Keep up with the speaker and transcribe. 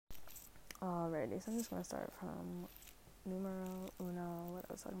Alrighty, so I'm just gonna start from numero uno, what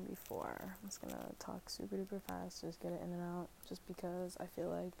I was talking before. I'm just gonna talk super duper fast, just get it in and out, just because I feel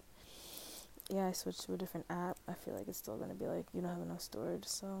like, yeah, I switched to a different app. I feel like it's still gonna be like, you don't have enough storage.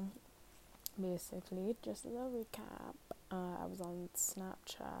 So basically, just a little recap. I was on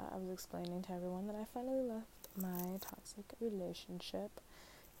Snapchat. I was explaining to everyone that I finally left my toxic relationship.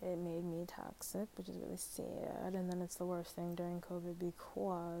 It made me toxic, which is really sad. And then it's the worst thing during COVID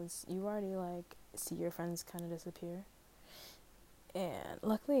because you already like see your friends kind of disappear. And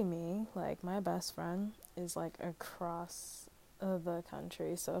luckily me, like my best friend is like across the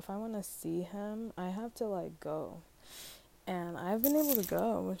country. So if I want to see him, I have to like go. And I've been able to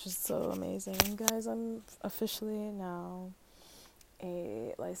go, which is so amazing. Guys, I'm officially now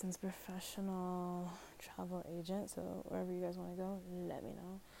a licensed professional travel agent. So wherever you guys want to go, let me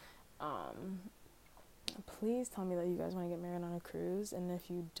know. Please tell me that you guys want to get married on a cruise, and if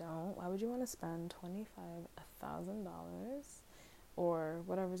you don't, why would you want to spend $25,000 or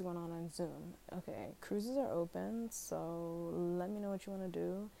whatever's going on Zoom? Okay, cruises are open, so let me know what you want to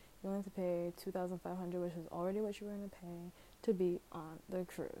do. You only have to pay $2,500, which is already what you were going to pay to be on the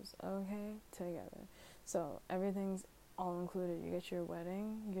cruise. Okay, together. So everything's all included. You get your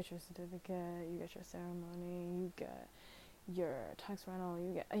wedding, you get your certificate, you get your ceremony, you get your tax rental,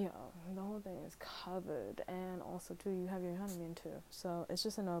 you get, the whole thing is covered. And also too, you have your honeymoon too, so it's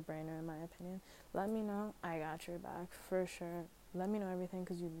just a no-brainer in my opinion. Let me know, I got your back for sure. Let me know everything,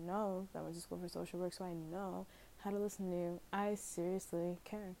 because you know that I went to school for social work, so I know how to listen to you. I seriously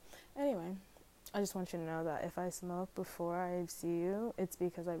care. Anyway, I just want you to know that if I smoke before I see you, it's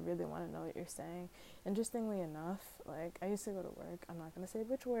because I really want to know what you're saying. Interestingly enough, like, I used to go to work, I'm not going to say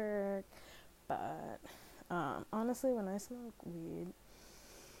which work, but honestly, when I smoke weed,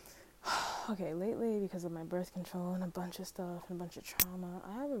 okay, lately, because of my birth control and a bunch of stuff and a bunch of trauma,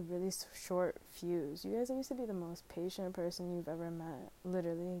 I have a really short fuse. You guys, I used to be the most patient person you've ever met.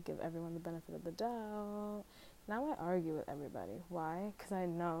 Literally, give everyone the benefit of the doubt. Now I argue with everybody. Why? Because I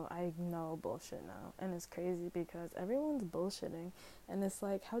know bullshit now. And it's crazy because everyone's bullshitting. And it's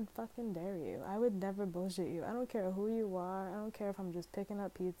like, how fucking dare you? I would never bullshit you. I don't care who you are. I don't care if I'm just picking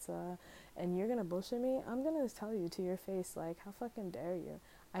up pizza and you're gonna bullshit me. I'm gonna tell you to your face, like, how fucking dare you?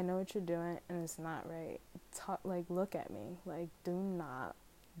 I know what you're doing and it's not right. Look at me. Like, do not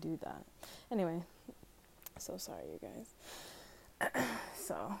do that. Anyway, so sorry, you guys.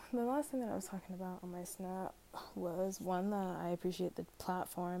 So the last thing that I was talking about on my snap was one that I appreciate the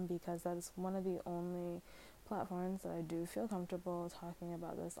platform, because that is one of the only platforms that I do feel comfortable talking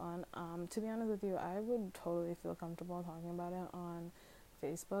about this on. To be honest with you, I would totally feel comfortable talking about it on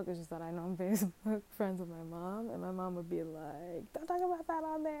Facebook. It's just that I know I'm Facebook friends with my mom, and my mom would be like, don't talk about that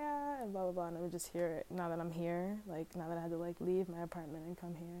on there, and blah blah blah, and I would just hear it now that I'm here, like now that I had to like leave my apartment and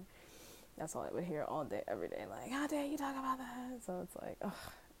come here. That's all I would hear all day, every day. Like, how dare you talk about that? So it's like,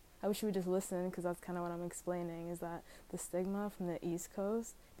 ugh. I wish you would just listen, because that's kind of what I'm explaining, is that the stigma from the East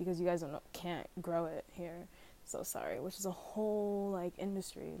Coast, because you guys can't grow it here. So sorry, which is a whole, like,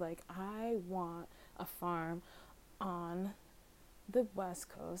 industry. Like, I want a farm on the West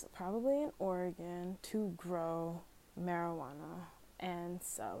Coast, probably in Oregon, to grow marijuana and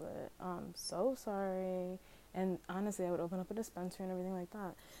sell it. So sorry. And honestly, I would open up a dispensary and everything like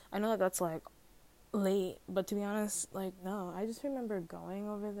that. I know that that's like late, but to be honest, like, no. I just remember going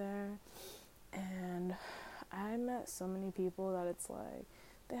over there and I met so many people that it's like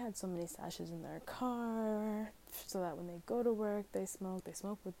they had so many stashes in their car so that when they go to work they smoke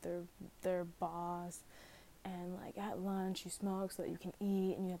with their boss, and like at lunch you smoke so that you can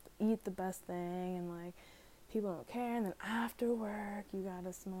eat, and you have to eat the best thing, and like people don't care, and then after work you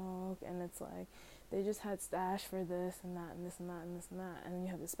gotta smoke, and it's like they just had stash for this and that and this and that and this and that. And then you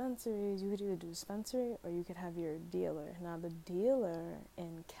have dispensaries. You could either do dispensary or you could have your dealer. Now the dealer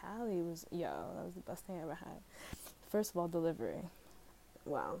in Cali was, that was the best thing I ever had. First of all, delivery.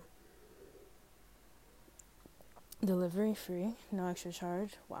 Wow. Delivery free, no extra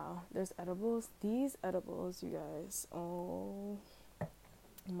charge. Wow. There's edibles. These edibles, you guys. Oh,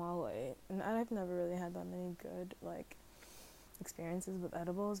 Molly. And I've never really had that many good, like, experiences with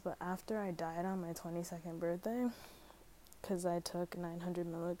edibles, but after I died on my 22nd birthday, because I took 900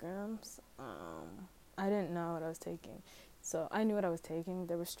 milligrams, I didn't know what I was taking. So I knew what I was taking.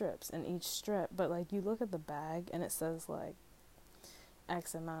 There were strips in each strip, but like you look at the bag and it says like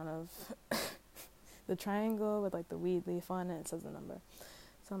X amount of the triangle with like the weed leaf on it, it says the number.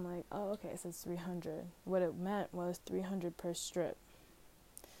 So I'm like, oh, okay, it says 300. What it meant was 300 per strip.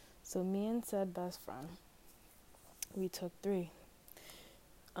 So me and said best friend, we took 3.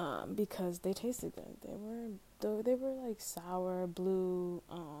 Because they tasted good. They were like sour blue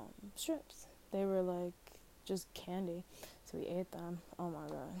strips. They were like just candy. So we ate them. Oh my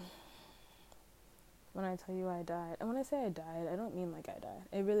god. When I tell you I died, and when I say I died, I don't mean like I died.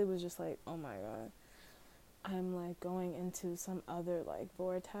 It really was just like, oh my god. I'm like going into some other like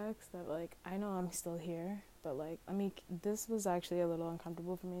vortex that like I know I'm still here, but like I mean this was actually a little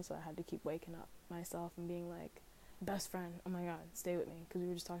uncomfortable for me, so I had to keep waking up myself and being like, best friend, oh my god, stay with me, because we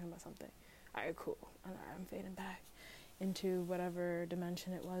were just talking about something. Alright, cool. And I'm fading back into whatever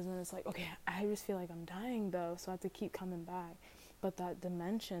dimension it was, and it's like, okay, I just feel like I'm dying though, so I have to keep coming back. But that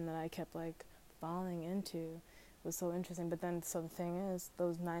dimension that I kept like falling into was so interesting. But then, so the thing is,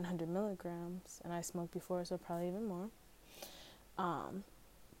 those 900 milligrams, and I smoked before, so probably even more.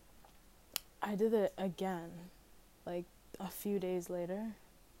 I did it again, like a few days later,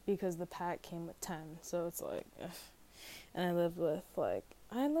 because the pack came with 10. So it's like, ugh. And I lived with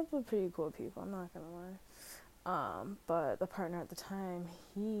pretty cool people. I'm not gonna lie. But the partner at the time,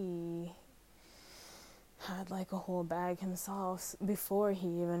 he had like a whole bag himself before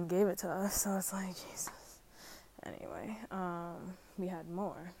he even gave it to us. So it's like, Jesus. Anyway, we had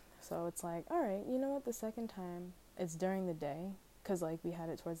more. So it's like, all right, you know what? The second time, it's during the day, because like we had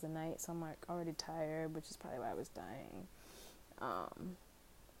it towards the night, so I'm like already tired, which is probably why I was dying. I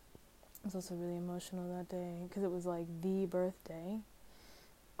was also really emotional that day because it was like the birthday.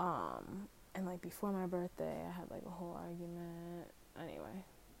 And like before my birthday, I had like a whole argument. Anyway,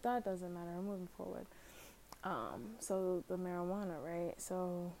 that doesn't matter. I'm moving forward. So the marijuana, right?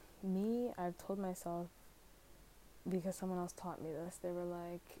 So I've told myself, because someone else taught me this, they were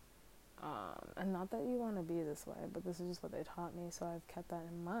like, and not that you want to be this way, but this is just what they taught me, so I've kept that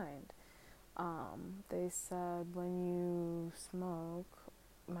in mind. They said when you smoke,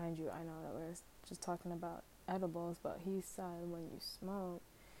 mind you, I know that we're just talking about edibles, but he said when you smoke,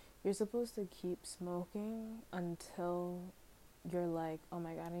 you're supposed to keep smoking until you're like, oh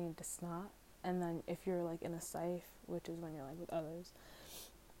my god, I need to snot. And then if you're like in a safe, which is when you're like with others,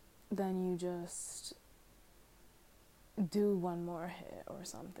 then you just do one more hit or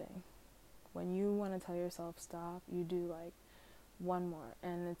something. When you want to tell yourself stop, you do like one more.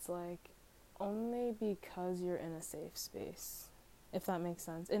 And it's like only because you're in a safe space, if that makes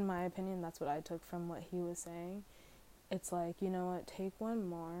sense. In my opinion, that's what I took from what he was saying. It's like, you know what, take one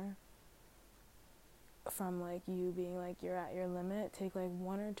more from like you being like you're at your limit. Take like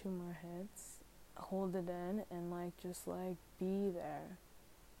one or two more hits, hold it in, and like just like be there,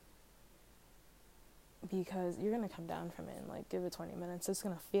 because you're gonna come down from it and like give it 20 minutes. It's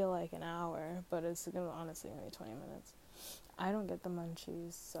gonna feel like an hour, but it's gonna honestly be 20 minutes. I don't get the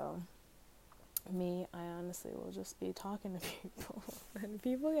munchies, so I honestly will just be talking to people. And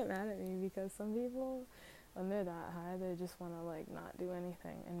people get mad at me because some people, when they're that high, they just want to like not do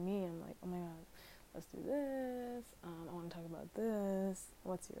anything. And I'm like, oh my god, let's do this. I want to talk about this.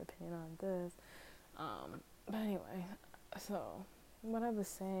 What's your opinion on this? But anyway, so what I was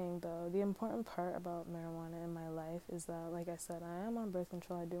saying though, the important part about marijuana in my life is that, like I said, I am on birth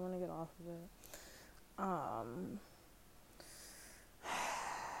control. I do want to get off of it.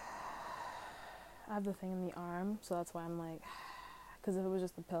 I have the thing in the arm, so that's why I'm like, because if it was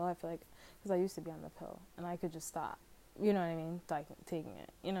just the pill, I feel like, because I used to be on the pill, and I could just stop, you know what I mean, like taking it,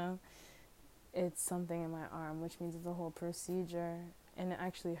 you know, it's something in my arm, which means it's a whole procedure, and it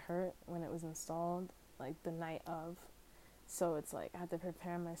actually hurt when it was installed, like the night of, so it's like, I had to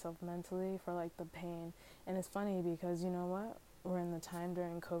prepare myself mentally for like the pain, and it's funny because, you know what, we're in the time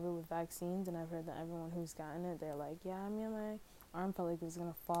during COVID with vaccines, and I've heard that everyone who's gotten it, they're like, yeah, I mean, my arm felt like it was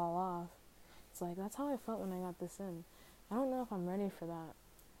going to fall off. It's like, that's how I felt when I got this in. I don't know if I'm ready for that,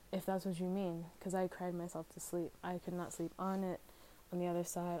 if that's what you mean, because I cried myself to sleep. I could not sleep on it, on the other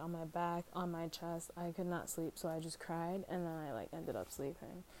side, on my back, on my chest. I could not sleep, so I just cried, and then I like ended up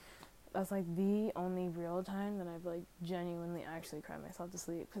sleeping. That's like the only real time that I've like genuinely actually cried myself to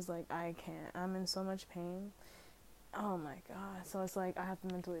sleep, because like I can't. I'm in so much pain. Oh my god. So it's like I have to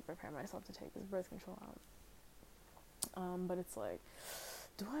mentally prepare myself to take this birth control out. But it's like,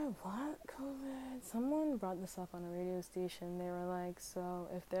 do I want COVID? Someone brought this up on a radio station. They were like, so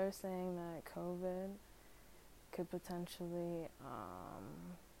if they're saying that COVID could potentially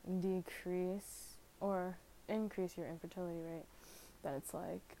decrease or increase your infertility rate, then it's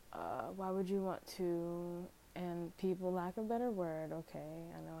like, why would you want to, and people, lack of better word, okay,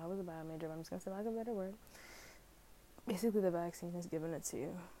 I know I was a bio major, but I'm just going to say lack of better word, basically the vaccine has given it to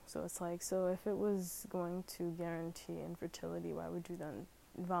you. So it's like, so if it was going to guarantee infertility, why would you then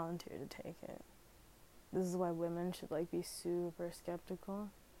volunteer to take it? This is why women should like be super skeptical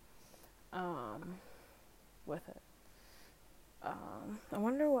with it. I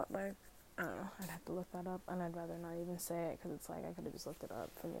wonder what like I don't know. I'd have to look that up, and I'd rather not even say it because it's like I could have just looked it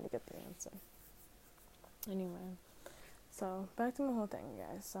up for me to get the answer. Anyway, so back to my whole thing,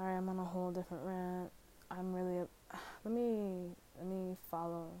 guys. Sorry, I'm on a whole different rant. I'm really let me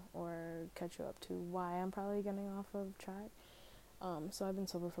follow or catch you up to why I'm probably getting off of track. So I've been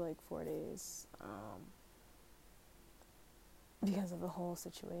sober for like 4 days, because of the whole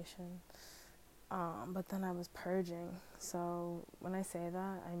situation. But then I was purging. So when I say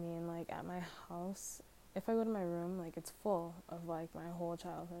that, I mean like at my house, if I go to my room, like it's full of like my whole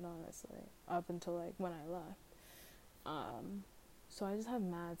childhood, honestly, up until like when I left. So I just have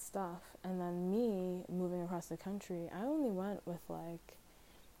mad stuff. And then me moving across the country, I only went with like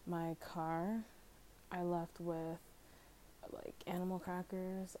my car. I left with like animal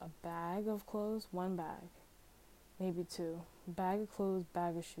crackers, a bag of clothes, one bag, maybe two, bag of clothes,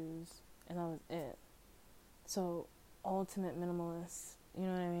 bag of shoes, and that was it. So ultimate minimalist, you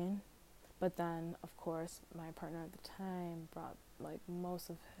know what I mean? But then of course my partner at the time brought like most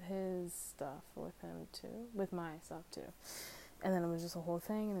of his stuff with him too, with my stuff too. And then it was just a whole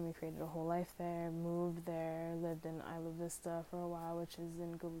thing, and then we created a whole life there, moved there, lived in Isla Vista for a while, which is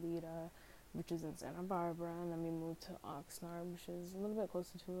in Goleta, which is in Santa Barbara, and then we moved to Oxnard, which is a little bit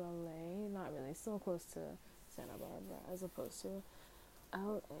closer to LA, not really, still close to Santa Barbara as opposed to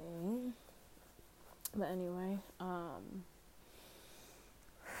LA. But anyway,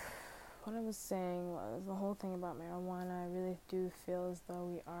 what I was saying was the whole thing about marijuana. I really do feel as though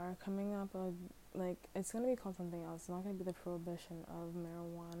we are coming up like it's gonna be called something else. It's not gonna be the prohibition of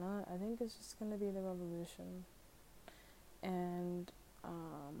marijuana. I think it's just gonna be the revolution. And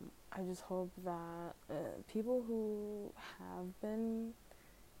I just hope that people who have been,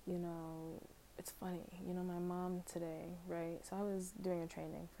 you know, it's funny. You know, my mom today, right? So I was doing a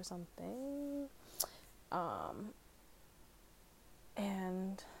training for something,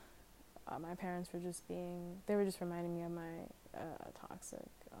 and my parents were just they were just reminding me of my toxic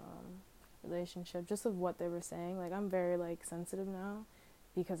relationship, just of what they were saying. Like, I'm very like sensitive now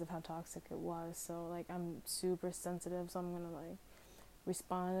because of how toxic it was. So like I'm super sensitive, so I'm gonna like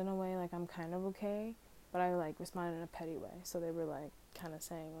respond in a way like I'm kind of okay, but I like responded in a petty way. So they were like kind of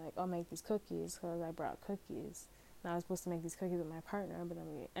saying like, I'll make these cookies because I brought cookies. Now I was supposed to make these cookies with my partner, but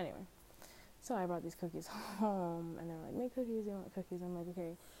then anyway. So I brought these cookies home, and they were like, make cookies, you want cookies? I'm like,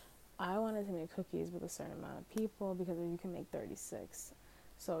 okay, I wanted to make cookies with a certain amount of people because you can make 36.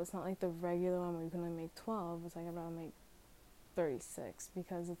 So it's not like the regular one where you can only make 12. It's like I'd rather make 36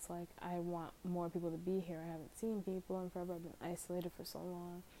 because it's like I want more people to be here. I haven't seen people in forever. I've been isolated for so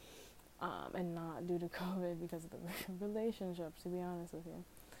long, and not due to COVID, because of the relationship, to be honest with you.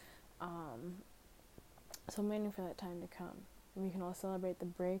 So I'm waiting for that time to come. And we can all celebrate the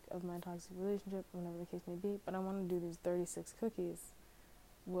break of my toxic relationship, whenever the case may be. But I want to do these 36 cookies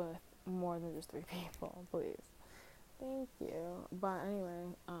with more than just 3 people, please. Thank you. But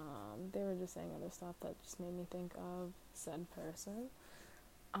anyway, they were just saying other stuff that just made me think of said person.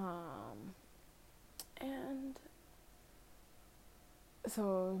 And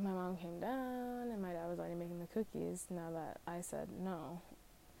so my mom came down, and my dad was already making the cookies now that I said no.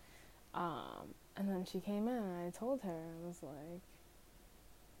 And then she came in, and I told her, I was like,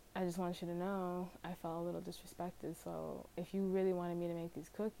 I just want you to know I felt a little disrespected. So if you really wanted me to make these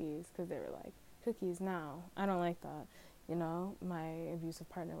cookies, because they were like, cookies now, I don't like that. You know, my abusive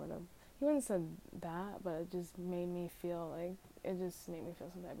partner he wouldn't have said that, but it just made me feel like, it just made me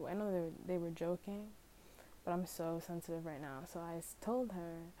feel some type of way. I know they were joking, but I'm so sensitive right now. So I told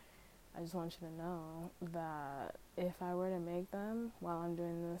her, I just want you to know that if I were to make them while I'm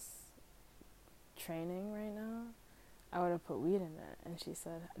doing this training right now, I would have put weed in it. And she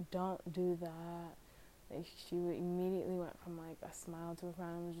said, don't do that. Like, she immediately went from like a smile to a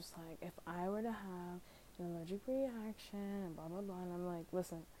frown and was just like, if I were to have an allergic reaction and blah blah blah. And I'm like,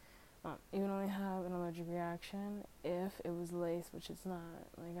 listen, you can only have an allergic reaction if it was lace, which it's not.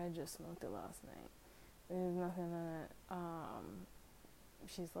 Like, I just smoked it last night. There's nothing in it.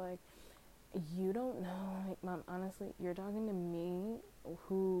 She's like, you don't know, like, Mom, honestly, you're talking to me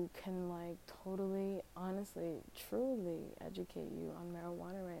who can like totally, honestly, truly educate you on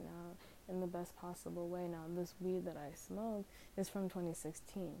marijuana right now in the best possible way. Now, this weed that I smoke is from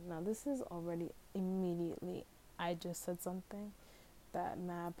 2016. Now, this is already immediately, I just said something that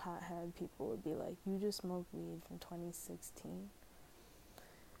mad pothead people would be like, you just smoked weed from 2016.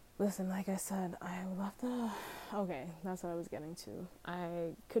 Listen, like I said, I left okay, that's what I was getting to.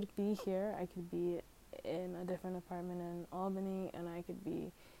 I could be here, I could be in a different apartment in Albany, and I could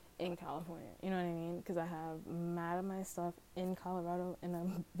be in California, you know what I mean? Because I have mad of my stuff in Colorado in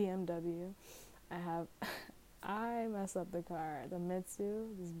a BMW. I have I messed up the car. The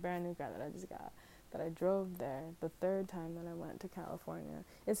Mitsu, this brand new car that I just got, that I drove there the third time that I went to California.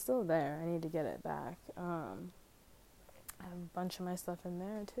 It's still there. I need to get it back. I have a bunch of my stuff in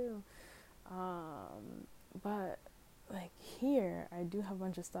there too. But like here, I do have a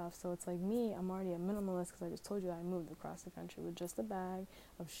bunch of stuff. So it's like me, I'm already a minimalist because I just told you that I moved across the country with just a bag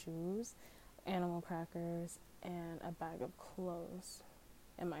of shoes, animal crackers, and a bag of clothes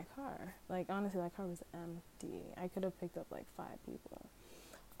in my car. Like honestly, that car was empty. I could have picked up like 5 people.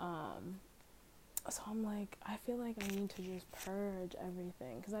 So I'm like, I feel like I need to just purge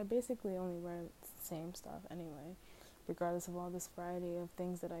everything because I basically only wear the same stuff anyway, regardless of all this variety of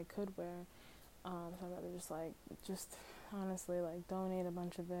things that I could wear. So I'd rather just honestly, like, donate a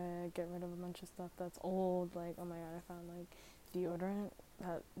bunch of it, get rid of a bunch of stuff that's old. Like, oh my god, I found, like, deodorant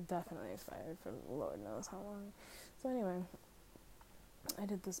that definitely expired for Lord knows how long. So anyway, I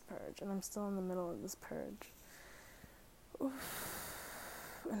did this purge, and I'm still in the middle of this purge. Oof.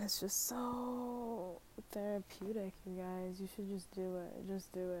 And it's just so therapeutic, you guys. You should just do it.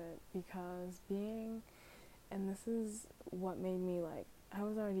 Just do it. Because and this is what made me, like, I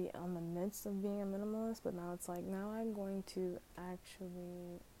was already on the midst of being a minimalist, but now it's like, now I'm going to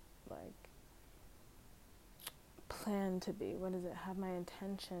actually, like, plan to be, have my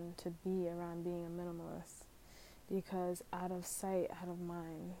intention to be around being a minimalist. Because out of sight, out of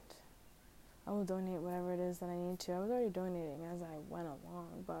mind, I will donate whatever it is that I need to. I was already donating as I went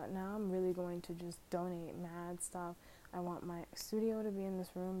along, but now I'm really going to just donate mad stuff. I want my studio to be in this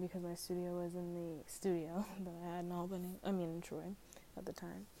room because my studio was in the studio that I had in Troy at the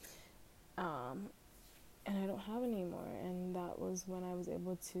time. And I don't have any more, and that was when I was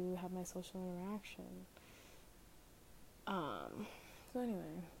able to have my social interaction. So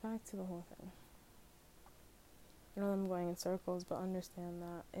anyway, back to the whole thing. I know I'm going in circles, but understand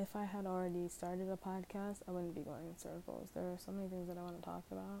that if I had already started a podcast, I wouldn't be going in circles. There are so many things that I want to talk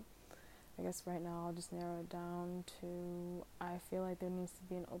about. I guess right now I'll just narrow it down to, I feel like there needs to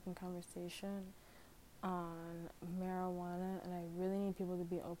be an open conversation on marijuana, and I really need people to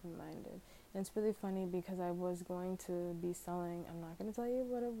be open-minded. And it's really funny because I was going to be selling, I'm not going to tell you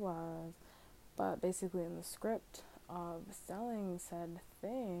what it was, but basically in the script of selling said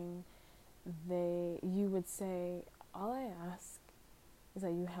thing, you would say, all I ask is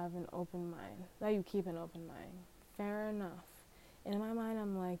that you have an open mind, that you keep an open mind. Fair enough. And in my mind,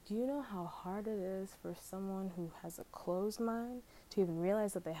 I'm like, do you know how hard it is for someone who has a closed mind to even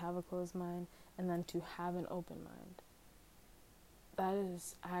realize that they have a closed mind and then to have an open mind? That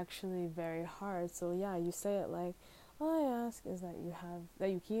is actually very hard. So yeah, you say it like, all I ask is that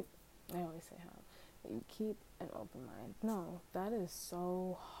you keep, I always say how, that you keep an open mind. No, that is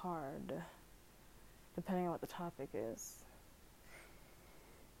so hard, depending on what the topic is.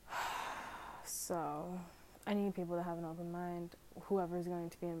 So I need people to have an open mind, whoever is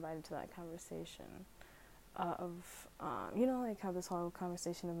going to be invited to that conversation like how this whole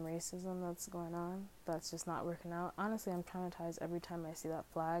conversation of racism that's going on, that's just not working out. Honestly, I'm traumatized every time I see that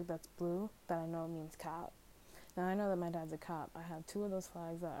flag that's blue that I know means cop. Now, I know that my dad's a cop. I have 2 of those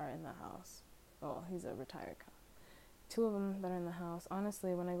flags that are in the house. Oh, he's a retired cop. 2 of them that are in the house.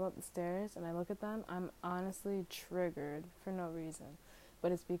 Honestly, when I go up the stairs and I look at them, I'm honestly triggered for no reason.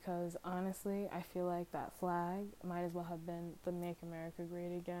 But it's because, honestly, I feel like that flag might as well have been the Make America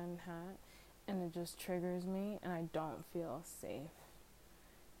Great Again hat. And it just triggers me, and I don't feel safe.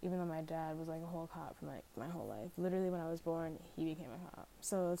 Even though my dad was like a whole cop for like my whole life. Literally, when I was born, he became a cop.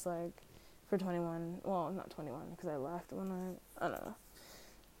 So it's like, for 21, well, not 21, because I left when I don't know.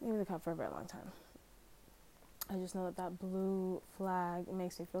 He was a cop for a very long time. I just know that blue flag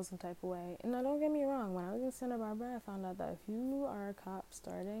makes me feel some type of way. And now, don't get me wrong, when I was in Santa Barbara, I found out that if you are a cop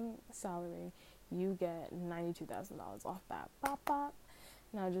starting salary, you get $92,000 off that. Bop, bop.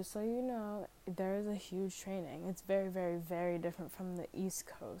 Now, just so you know, there is a huge training. It's very, very, very different from the East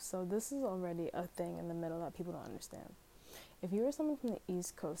Coast. So this is already a thing in the middle that people don't understand. If you are someone from the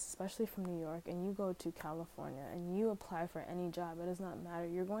East Coast, especially from New York, and you go to California and you apply for any job, it does not matter.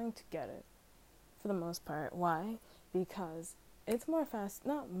 You're going to get it for the most part. Why? Because it's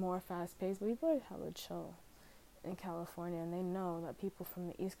not more fast-paced, but people are hella chill in California, and they know that people from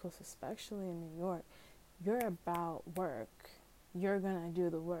the East Coast, especially in New York, you're about work. You're gonna do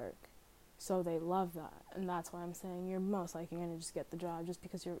the work. So they love that. And that's why I'm saying you're most likely gonna just get the job just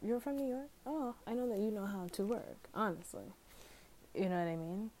because you're from New York. Oh, I know that you know how to work, honestly. You know what I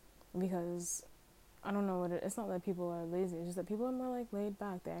mean? Because I don't know what it's not that people are lazy, it's just that people are more like laid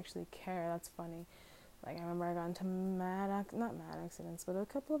back. They actually care. That's funny. Like, I remember I got into not mad accidents, but a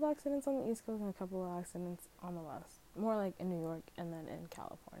couple of accidents on the East Coast and a couple of accidents on the West. More like in New York and then in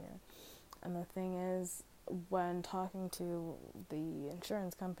California. And the thing is, when talking to the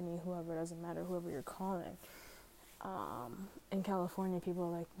insurance company, whoever, doesn't matter, whoever you're calling, in California, people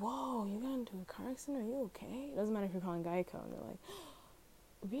are like, whoa, you got into a car accident, are you okay? It doesn't matter if you're calling Geico, and they're like,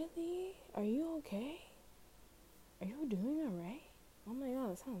 really? Are you okay? Are you doing alright? Oh my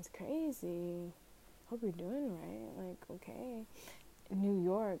god, that sounds crazy. Hope you're doing right. Like, okay. In New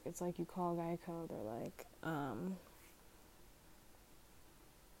York, it's like you call Geico, they're like,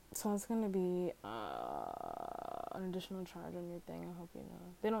 so it's gonna be an additional charge on your thing. I hope you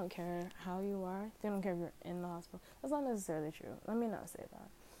know. They don't care how you are. They don't care if you're in the hospital. That's not necessarily true. Let me not say that.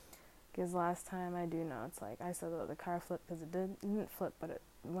 Because last time, I do know, it's like I said that the car flipped because it didn't flip, but it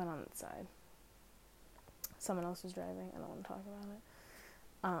went on its side. Someone else was driving. I don't want to talk about it.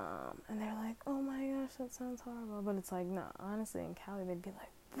 And they're like, oh my gosh, that sounds horrible. But it's like, no, honestly, in Cali, they'd be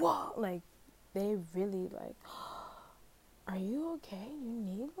like, whoa, like, they really, like, are you okay? You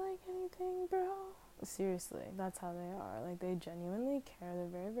need, like, anything, bro? Seriously, that's how they are. Like, they genuinely care. They're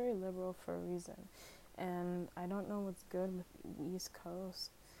very, very liberal for a reason. And I don't know what's good with the East Coast,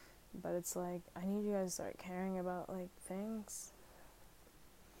 but it's like, I need you guys to start caring about, like, things.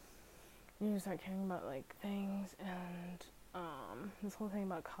 You need to start caring about, like, things. And this whole thing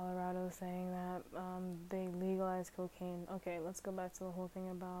about Colorado saying that they legalized cocaine. Okay, let's go back to the whole thing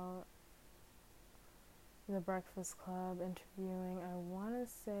about the Breakfast Club interviewing, I want to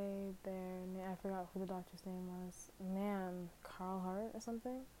say I forgot who the doctor's name was. Carl Hart or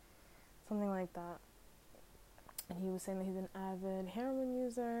something like that. And he was saying that he's an avid heroin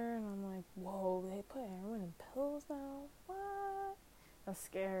user, and I'm like, whoa, they put heroin in pills now? What? That's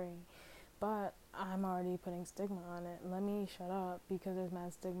scary. But I'm already putting stigma on it. Let me shut up, because there's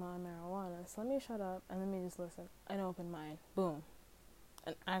mad stigma on marijuana. So let me shut up and let me just listen. An open mind. Boom.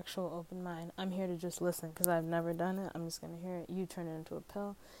 An actual open mind. I'm here to just listen because I've never done it. I'm just going to hear it. You turn it into a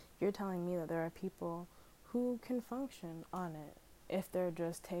pill. You're telling me that there are people who can function on it if they're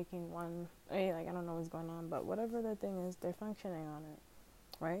just taking one. Hey, like, I don't know what's going on, but whatever their thing is, they're functioning on it,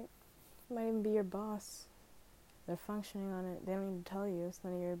 right? It might even be your boss. They're functioning on it. They don't need to tell you. It's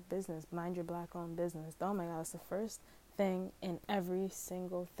none of your business. Mind your black-owned business. Oh my God, it's the first thing in every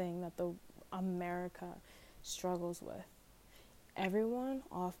single thing that the America struggles with. Everyone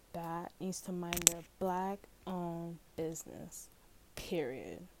off bat needs to mind their black-owned business.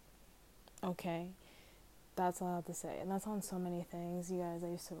 Period. Okay? That's all I have to say. And that's on so many things. You guys,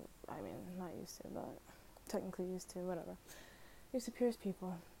 not used to, but technically used to, whatever. I used to pierce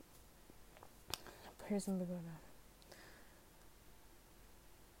people. Piercing the Buddha.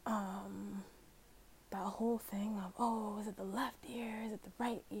 That whole thing of, oh, is it the left ear? Is it the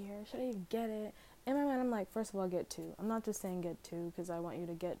right ear? Should I even get it? In my mind, I'm like, first of all, get two. I'm not just saying get two because I want you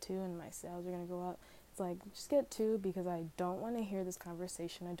to get two and my sales are going to go up. It's like, just get two because I don't want to hear this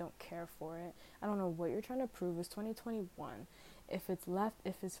conversation. I don't care for it. I don't know what you're trying to prove. It's 2021. If it's left,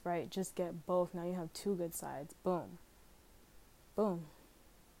 if it's right, just get both. Now you have two good sides. Boom. Boom.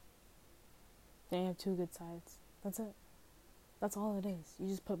 Then you have two good sides. That's it. That's all it is. You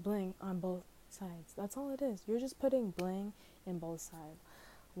just put bling on both sides. That's all it is. You're just putting bling in both sides.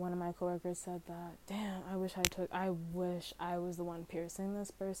 One of my coworkers said that, damn, I wish I was the one piercing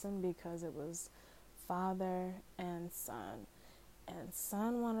this person because it was father and son. And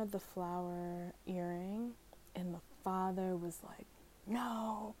son wanted the flower earring, and the father was like,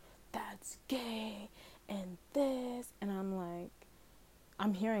 no, that's gay, and this. And I'm like,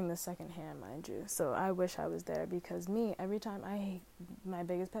 I'm hearing this secondhand, mind you. So I wish I was there because every time my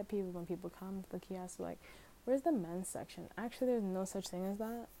biggest pet peeve is when people come to the kiosk like, where's the men's section? Actually, there's no such thing as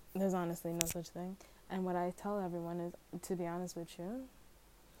that. There's honestly no such thing. And what I tell everyone is, to be honest with you,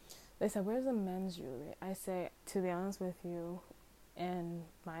 they said, where's the men's jewelry? I say, to be honest with you, in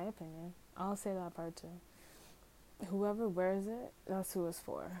my opinion, I'll say that part too. Whoever wears it, that's who it's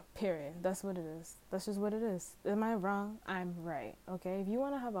for. Period. That's what it is. That's just what it is. Am I wrong? I'm right. Okay? If you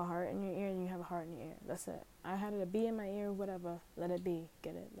want to have a heart in your ear, you have a heart in your ear. That's it. I had it a bee in my ear, whatever. Let it be.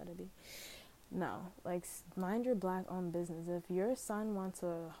 Get it? Let it be. No. Like, mind your black-owned business. If your son wants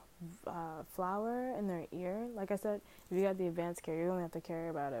a flower in their ear, like I said, if you got the advanced care, you only have to care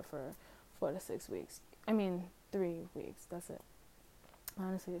about it for 4 to 6 weeks. 3 weeks. That's it.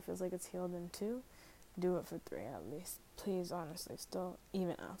 Honestly, it feels like it's healed in 2. Do it for 3 at least. Please, honestly, still,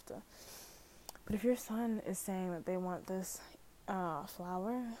 even after. But if your son is saying that they want this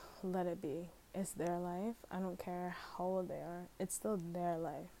flower, let it be. It's their life. I don't care how old they are. It's still their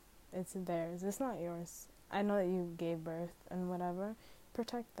life. It's theirs. It's not yours. I know that you gave birth and whatever.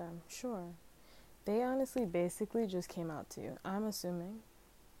 Protect them, sure. They honestly basically just came out to you. I'm assuming.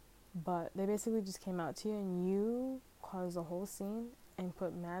 But they basically just came out to you and you caused a whole scene and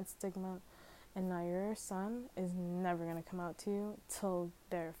put mad stigma And now your son is never going to come out to you till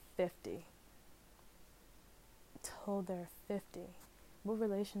they're 50. Till they're 50. What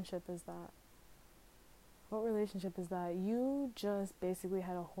relationship is that? What relationship is that? You just basically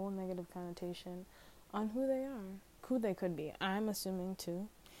had a whole negative connotation on who they are, who they could be. I'm assuming too,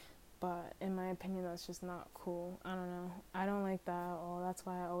 but in my opinion, that's just not cool. I don't know. I don't like that at all. That's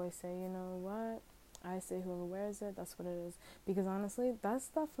why I always say, you know what? I say whoever wears it, that's what it is. Because honestly, that's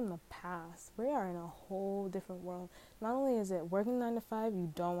stuff from the past. We are in a whole different world. Not only is it working 9 to 5,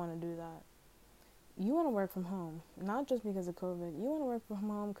 you don't want to do that. You want to work from home, not just because of COVID. You want to work from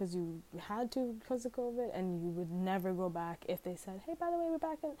home because you had to because of COVID, and you would never go back if they said, hey, by the way, we're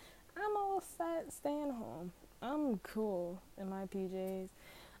back in. I'm all set staying home. I'm cool in my PJs.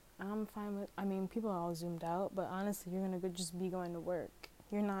 I'm fine with, I mean, people are all zoomed out, but honestly, you're going to just be going to work.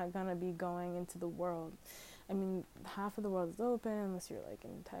 You're not going to be going into the world. I mean, half of the world is open unless you're, like,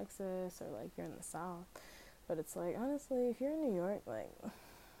 in Texas or, like, you're in the South. But it's like, honestly, if you're in New York, like,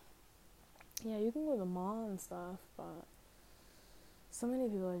 yeah, you can go to the mall and stuff, but so many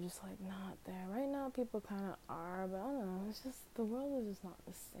people are just, like, not there. Right now, people kind of are, but I don't know. It's just, the world is just not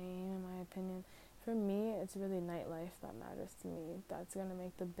the same, in my opinion. For me, it's really nightlife that matters to me. That's going to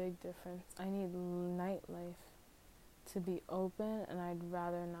make the big difference. I need nightlife to be open, and I'd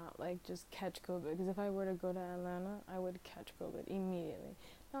rather not, like, just catch COVID. Because if I were to go to Atlanta, I would catch COVID immediately.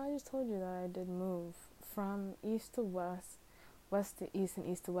 Now, I just told you that I did move from east to west, west to east, and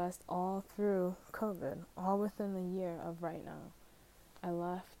east to west, all through COVID, all within the year of right now. I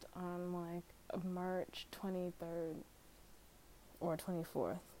left on, like, March 23rd or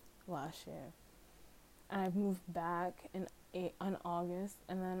 24th last year. And I've moved back in August,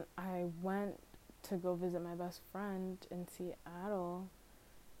 and then I went to go visit my best friend in Seattle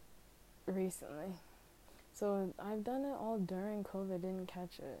recently. So I've done it all during COVID, didn't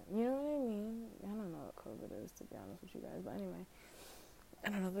catch it. You know what I mean? I don't know what COVID is, to be honest with you guys, but anyway. I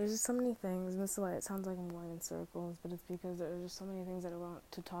don't know, there's just so many things, and this is why it sounds like I'm going in circles, but it's because there's just so many things that I want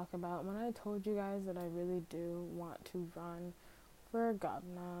to talk about. When I told you guys that I really do want to run for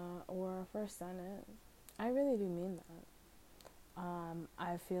governor or for Senate, I really do mean that.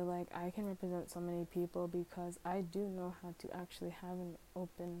 I feel like I can represent so many people because I do know how to actually have an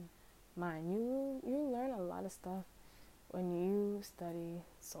open mind. You learn a lot of stuff when you study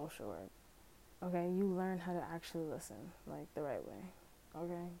social work. Okay, you learn how to actually listen, like, the right way.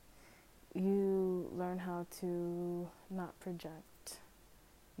 Okay, you learn how to not project.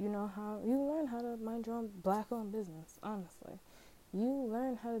 You learn how to mind your own black-owned business. Honestly, you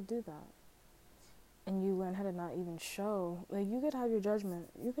learn how to do that. And you learn how to not even show. Like, you could have your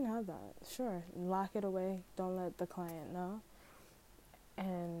judgment. You can have that. Sure. Lock it away. Don't let the client know.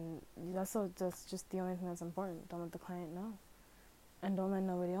 And that's just the only thing that's important. Don't let the client know. And don't let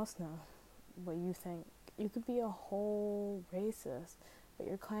nobody else know what you think. You could be a whole racist, but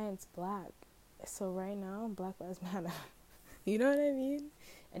your client's black. So right now, Black Lives Matter. You know what I mean?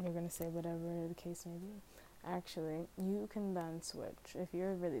 And you're going to say whatever the case may be. Actually, you can then switch. If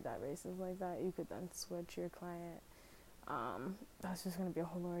you're really that racist like that, you could then switch your client. That's just going to be a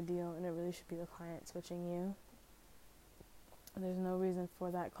whole ordeal, and it really should be the client switching you. And there's no reason for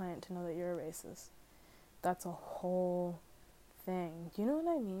that client to know that you're a racist. That's a whole thing. Do you know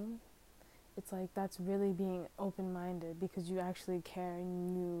what I mean? It's like, that's really being open-minded because you actually care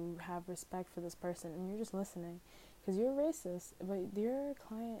and you have respect for this person and you're just listening. Because you're racist, but your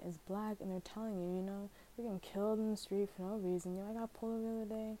client is black and they're telling you, you're getting killed in the street for no reason. I got pulled over the other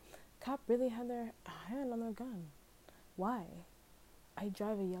day. Cop really had their hand on their gun. Why? I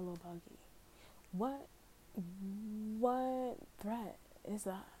drive a yellow buggy. What threat is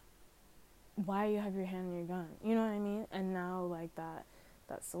that? Why you have your hand on your gun? You know what I mean? And now, like, that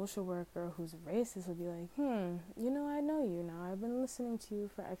social worker who's racist would be like, I know you now. I've been listening to you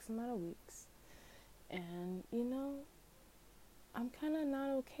for X amount of weeks. And, I'm kind of not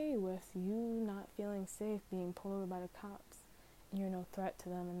okay with you not feeling safe being pulled over by the cops. And you're no threat to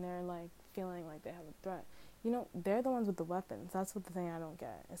them, and they're, like, feeling like they have a threat. They're the ones with the weapons. That's what the thing I don't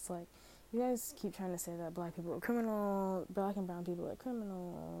get. It's like, you guys keep trying to say that black people are criminals, black and brown people are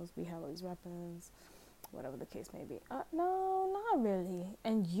criminals, we have all these weapons, whatever the case may be. No, not really.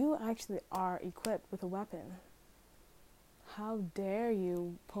 And you actually are equipped with a weapon. How dare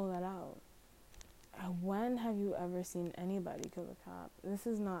you pull that out? When have you ever seen anybody kill a cop? This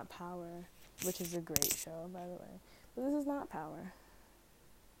is not Power, which is a great show, by the way. But this is not Power.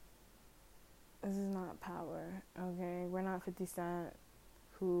 This is not Power, okay? We're not 50 Cent,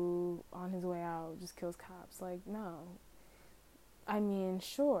 who, on his way out, just kills cops. Like, no. I mean,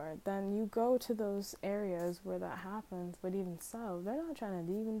 sure, then you go to those areas where that happens, but even so, they're not trying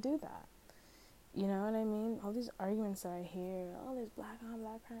to even do that. You know what I mean? All these arguments that I hear, oh, there's black on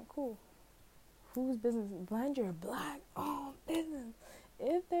black crime, cool. Whose business? Blend your black on business.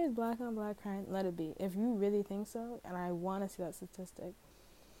 If there's black on black crime, let it be. If you really think so, and I want to see that statistic,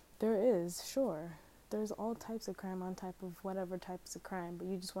 there is, sure. There's all types of crime on type of whatever types of crime, but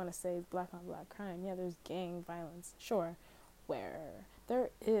you just want to say it's black on black crime. Yeah, there's gang violence, sure. Where there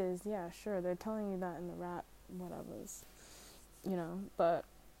is, yeah, sure. They're telling you that in the rap, whatever's, but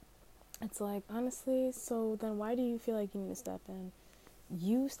it's like, honestly, so then why do you feel like you need to step in?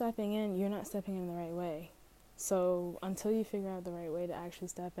 You stepping in, you're not stepping in the right way. So until you figure out the right way to actually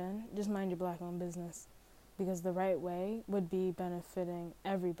step in, just mind your black owned business. Because the right way would be benefiting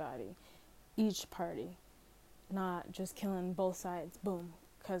everybody, each party, not just killing both sides, boom,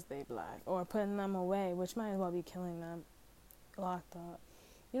 because they black. Or putting them away, which might as well be killing them locked up.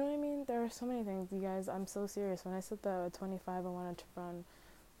 You know what I mean? There are so many things, you guys. I'm so serious. When I said that at 25 I wanted to run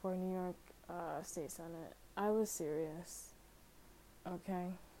for New York State Senate, I was serious. Okay?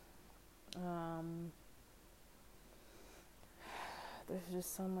 There's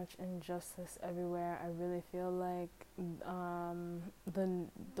just so much injustice everywhere. I really feel like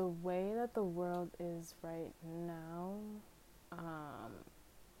the way that the world is right now,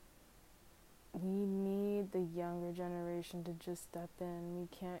 we need the younger generation to just step in. We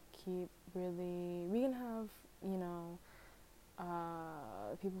can't keep really. We can have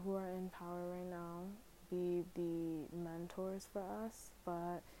people who are in power right now be the mentors for us,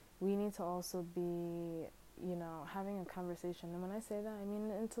 but we need to also be having a conversation. And when I say that, I mean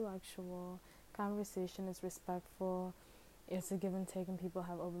an intellectual conversation. It's respectful. It's a give and take, and people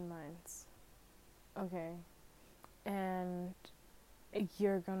have open minds. Okay. And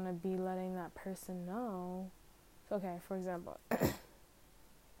you're gonna be letting that person know. Okay, for example,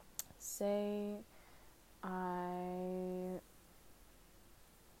 say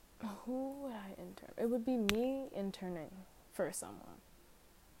who would I intern? It would be me interning for someone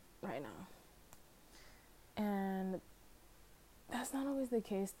right now. And that's not always the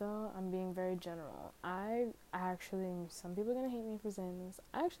case, though. I'm being very general. I actually, some people are going to hate me for saying this,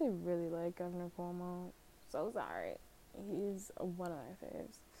 I actually really like Governor Cuomo. So sorry. He's one of my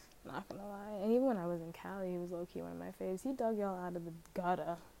faves. Not going to lie. And even when I was in Cali, he was low-key one of my faves. He dug y'all out of the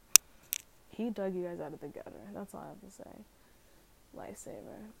gutter. He dug you guys out of the gutter. That's all I have to say.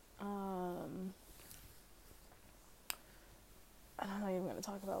 Lifesaver. I'm not even going to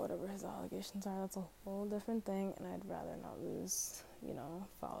talk about whatever his allegations are. That's a whole different thing, and I'd rather not lose,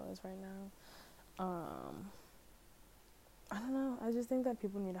 followers right now. I don't know. I just think that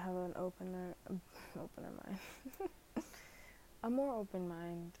people need to have an opener mind. A more open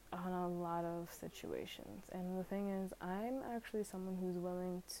mind on a lot of situations. And the thing is, I'm actually someone who's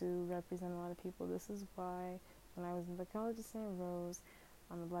willing to represent a lot of people. This is why when I was in the College of St. Rose,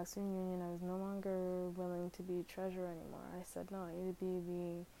 on the Black Student Union, I was no longer willing to be treasurer anymore. I said, no, I need to be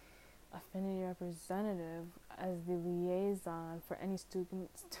the affinity representative as the liaison for any student,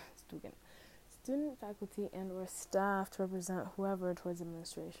 faculty, and or staff to represent whoever towards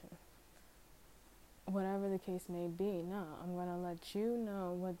administration. Whatever the case may be, no, I'm going to let you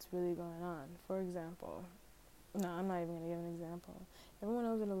know what's really going on. For example, no, I'm not even going to give an example. Everyone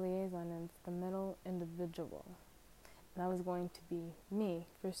knows what a liaison is, the middle individual. That was going to be me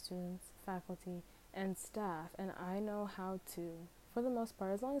for students, faculty, and staff. And I know how to, for the most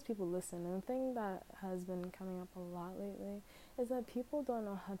part, as long as people listen. And the thing that has been coming up a lot lately is that people don't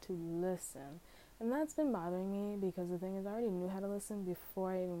know how to listen. And that's been bothering me because the thing is, I already knew how to listen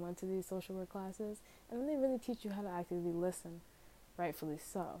before I even went to these social work classes. And then they really teach you how to actively listen, rightfully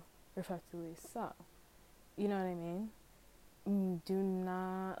so, effectively so. You know what I mean? Do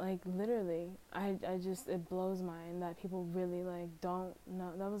not, literally, I just, it blows my mind that people really, don't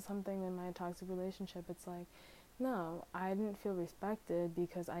know. That was something in my toxic relationship. It's like, no, I didn't feel respected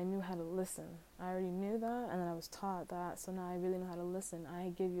because I knew how to listen. I already knew that, and then I was taught that, so now I really know how to listen. I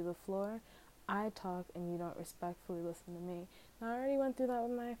give you the floor, I talk, and you don't respectfully listen to me. Now, I already went through that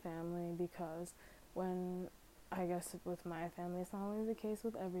with my family because I guess with my family, it's not always the case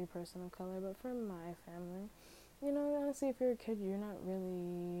with every person of color, but for my family, honestly, if you're a kid, you're not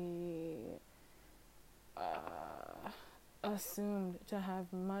really assumed to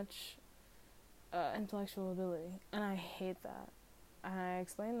have much intellectual ability, and I hate that. And I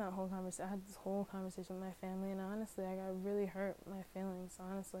explained that whole conversation. I had this whole conversation with my family, and honestly, I got really hurt my feelings,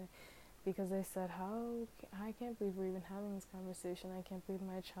 honestly, because they said, I can't believe we're even having this conversation. I can't believe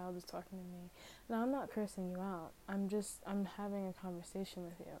my child is talking to me. Now, I'm not cursing you out. I'm having a conversation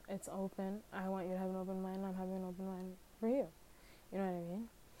with you. It's open. I want you to have an open mind. I'm having an open mind for you. You know what I mean?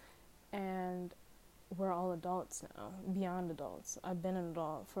 And we're all adults now, beyond adults. I've been an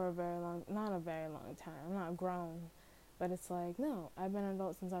adult for not a very long time. I'm not grown, but it's like, no, I've been an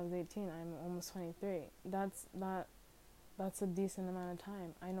adult since I was 18. I'm almost 23. That's a decent amount of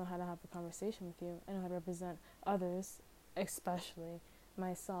time. I know how to have a conversation with you. I know how to represent others, especially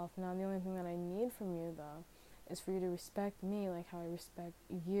myself. Now, the only thing that I need from you, though, is for you to respect me like how I respect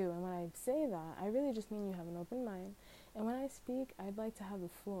you. And when I say that, I really just mean you have an open mind. And when I speak, I'd like to have the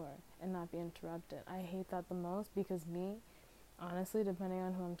floor and not be interrupted. I hate that the most because me, honestly, depending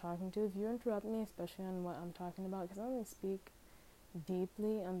on who I'm talking to, if you interrupt me, especially on what I'm talking about, because I only speak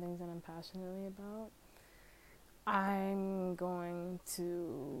deeply on things that I'm passionately about, I'm going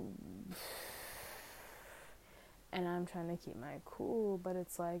to, and I'm trying to keep my cool, but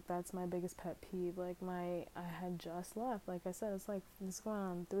it's like, that's my biggest pet peeve. Like, I had just left, like I said, it's like, it's going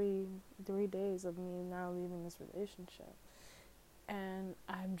on three days of me now leaving this relationship, and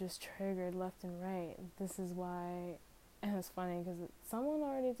I'm just triggered left and right. This is why, and it's funny, because someone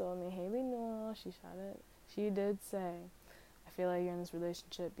already told me, Haley Newell, she did say, I feel like you're in this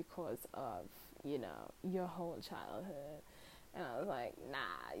relationship because of, your whole childhood. And I was like,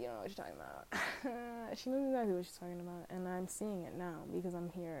 nah, you know what you're talking about. She knows exactly what she's talking about, and I'm seeing it now because I'm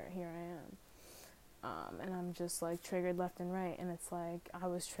here I am. And I'm just like triggered left and right, and it's like I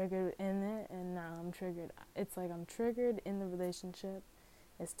was triggered in it, and now I'm triggered. It's like I'm triggered in the relationship.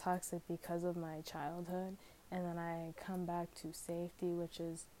 It's toxic because of my childhood, and then I come back to safety, which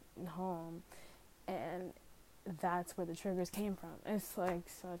is home, and that's where the triggers came from. It's like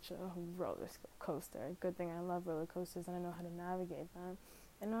such a roller coaster. Good thing I love roller coasters and I know how to navigate them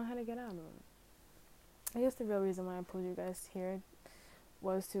and know how to get out of them. I guess the real reason why I pulled you guys here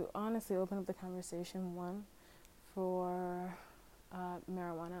was to honestly open up the conversation, one, for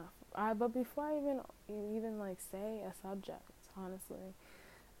marijuana. But before I even like say a subject, honestly,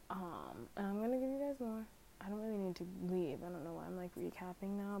 and I'm gonna give you guys more. I don't really need to leave. I don't know why I'm like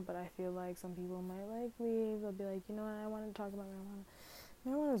recapping now, but I feel like some people might like leave. They'll be like, you know what, I want to talk about marijuana.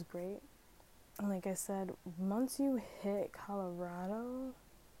 Marijuana is great. And like I said, once you hit Colorado,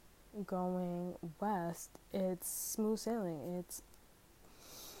 going west, it's smooth sailing. It's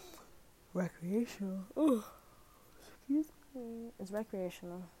recreational. Oh, excuse me. It's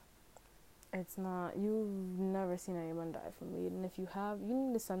recreational. It's not, you've never seen anyone die from weed, and if you have, you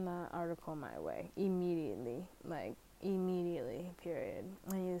need to send that article my way immediately, period.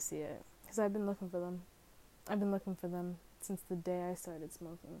 I need to see it, because I've been looking for them since the day I started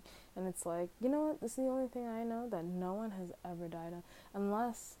smoking, and it's like, you know what, this is the only thing I know that no one has ever died of,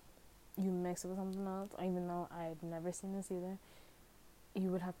 unless you mix it with something else, even though I've never seen this either. You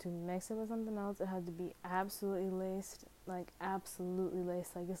would have to mix it with something else. It had to be absolutely laced, like it's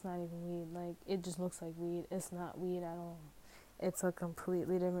not even weed. Like, it just looks like weed. It's not weed at all. It's a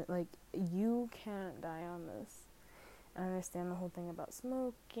completely different, like, you can't die on this. I understand the whole thing about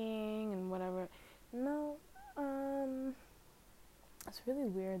smoking and whatever. No, it's really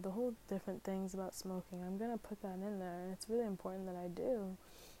weird, the whole different things about smoking. I'm gonna put that in there, and it's really important that I do.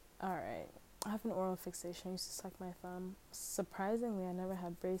 Alright. I have an oral fixation. I used to suck my thumb. Surprisingly, I never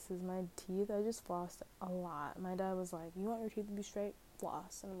had braces. My teeth, I just flossed a lot. My dad was like, you want your teeth to be straight?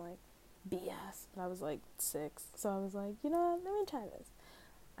 Floss. And I'm like, BS. But I was like 6. So I was like, you know what? Let me try this.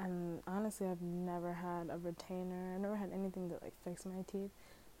 And honestly, I've never had a retainer. I've never had anything that like fix my teeth.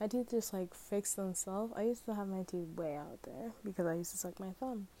 My teeth just like fix themselves. I used to have my teeth way out there because I used to suck my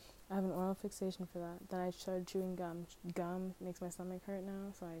thumb. I have an oral fixation for that. Then I started chewing gum. Gum makes my stomach hurt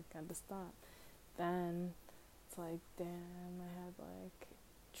now, so I had to stop. Then it's like, damn, I had like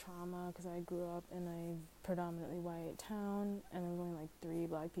trauma because I grew up in a predominantly white town, and there was only like 3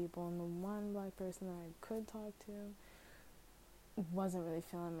 black people, and the one black person that I could talk to wasn't really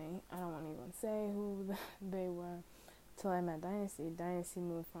feeling me. I don't want to even say who they were till I met Dynasty. Dynasty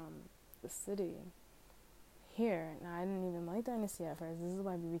moved from the city here. Now, I didn't even like Dynasty at first. This is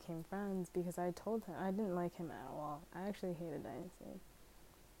why we became friends, because I told him I didn't like him at all. I actually hated Dynasty.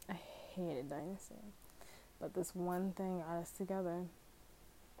 I hated Dynasty. But this one thing got us together.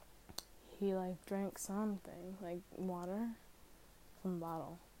 He like drank something, like water from a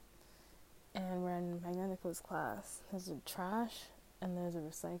bottle. And we're in Magnetical's class. There's a trash and there's a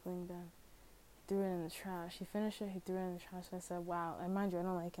recycling bin. He threw it in the trash. He finished it, he threw it in the trash. I said, wow. And mind you, I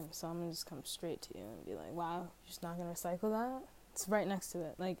don't like him, so I'm gonna just come straight to you and be like, wow, you're just not gonna recycle that? It's right next to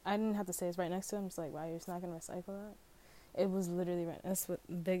it. Like, I didn't have to say it's right next to it. I'm just like, wow, you're just not gonna recycle that? It was literally right. That's what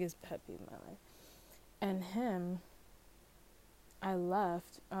the biggest pet peeve in my life. And him, I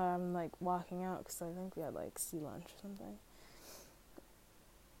left, like walking out because I think we had like sea lunch or something.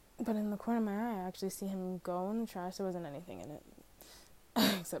 But in the corner of my eye, I actually see him go in the trash. There wasn't anything in it.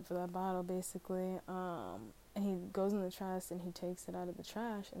 except for that bottle, basically. And he goes in the trash and he takes it out of the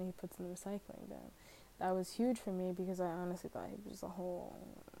trash and he puts it in the recycling bin. That was huge for me because I honestly thought he was a whole.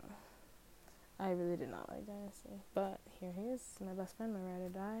 I really did not like Dynasty, but here he is, my best friend, my ride or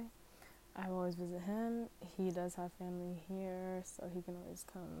die. I always visit him. He does have family here, so he can always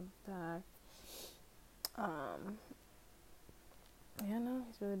come back. Yeah, no,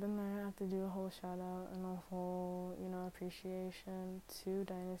 he's really been there. I have to do a whole shout out and a whole, appreciation to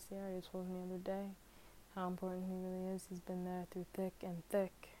Dynasty. I already told him the other day how important he really is. He's been there through thick and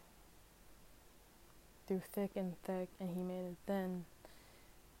thick. And he made it thin.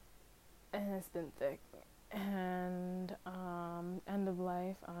 And it's been thick. And, end of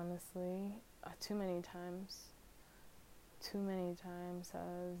life, honestly, too many times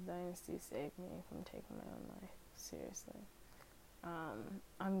has Dynasty saved me from taking my own life. Seriously.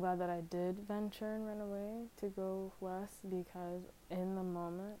 I'm glad that I did venture and run away to go west, because in the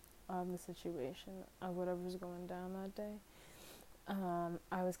moment of the situation of whatever was going down that day,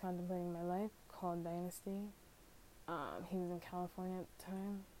 I was contemplating my life, called Dynasty. He was in California at the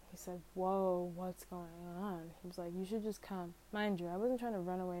time. He said, "Whoa, what's going on?" He was like, "You should just come." Mind you, I wasn't trying to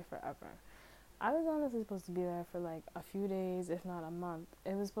run away forever. I was honestly supposed to be there for like a few days, if not a month.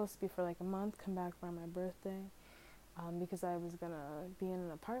 It was supposed to be for like a month, come back for my birthday. Because I was gonna be in an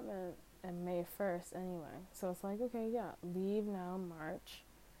apartment on May 1st anyway. So it's like, okay, yeah, leave now, March,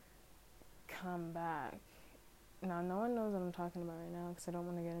 come back. Now, no one knows what I'm talking about right now, because I don't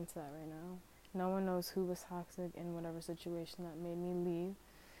want to get into that right now. No one knows who was toxic in whatever situation that made me leave.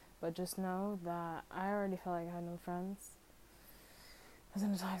 But just know that I already felt like I had no friends. I was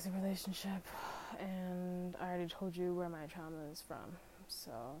in a toxic relationship, and I already told you where my trauma is from.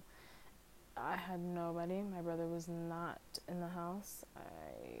 So I had nobody. My brother was not in the house.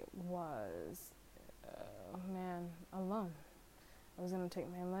 I was, alone. I was gonna take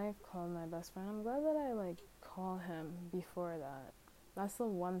my life, call my best friend. I'm glad that I call him before that. That's the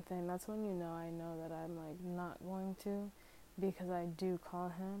one thing. That's when I know that I'm not going to, because I do call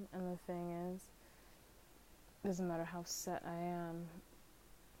him. And the thing is, doesn't matter how set I am,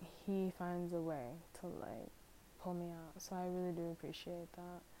 he finds a way to pull me out. So I really do appreciate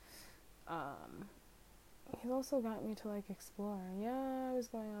that. He's also got me to explore. Yeah, I was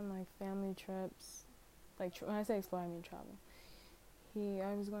going on family trips. When I say explore, I mean travel.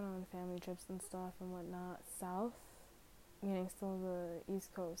 I was going on family trips and stuff and whatnot. South, meaning still the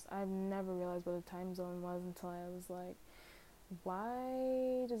East Coast. I've never realized what the time zone was until I was like,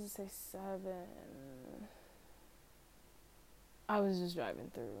 why does it say 7? I was just driving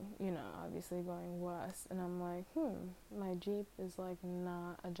through, obviously going west, and I'm like, my Jeep is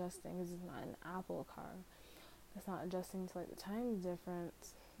not adjusting. This is not an Apple car. It's not adjusting to the time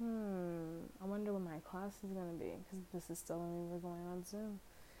difference. I wonder when my class is gonna be, because this is still when we were going on Zoom.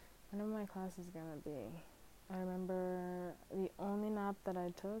 I wonder when my class is gonna be. I remember the only nap that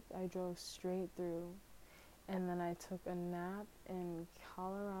I took, I drove straight through, and then I took a nap in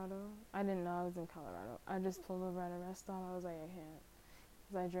Colorado. I didn't know I was in Colorado. I just pulled over at a rest stop. I was like, I can't,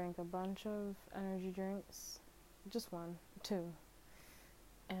 because I drank a bunch of energy drinks, just 2.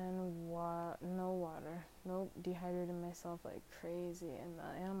 And no water. Nope, dehydrated myself like crazy. And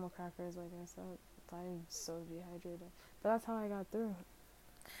the animal crackers, like I said, I'm so dehydrated. But that's how I got through.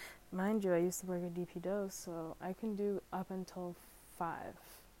 Mind you, I used to work at DP Dose, so I can do up until 5.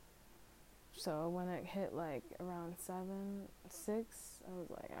 So when it hit around 7, 6, I was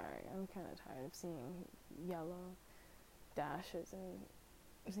like, alright, I'm kind of tired of seeing yellow dashes and...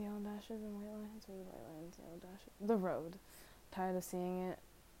 Is it yellow dashes and white lines? Or the white lines, yellow dashes? The road. Tired of seeing it.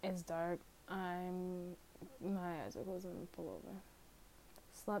 It's dark. My eyes are closing and pull over.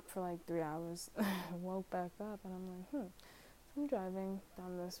 Slept for 3 hours. Woke back up and I'm like, So I'm driving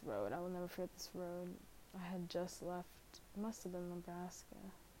down this road. I will never forget this road. I had just left. It must have been Nebraska.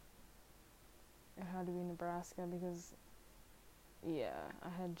 It had to be Nebraska because, I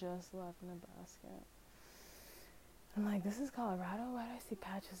had just left Nebraska. I'm like, this is Colorado? Why do I see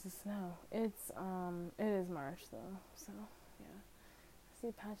patches of snow? It is March though, so yeah. I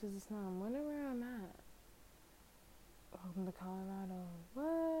see patches of snow. I'm wondering where I'm at. Welcome to Colorado.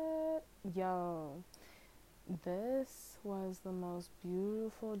 What? Yo, this was the most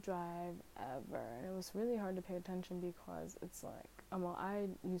beautiful drive ever. And it was really hard to pay attention because it's I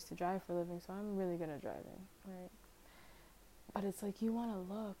used to drive for a living, so I'm really good at driving, right? But it's you want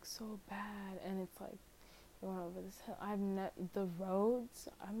to look so bad, and it's going over this hill. The roads,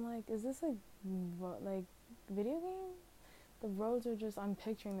 I'm like, is this video game? The roads are just, I'm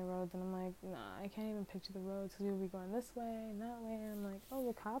picturing the roads, and I'm like, nah, I can't even picture the roads, because you'll be going this way and that way, and I'm like, oh,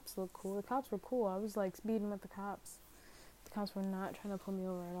 the cops look cool. The cops were cool. I was speeding with the cops. The cops were not trying to pull me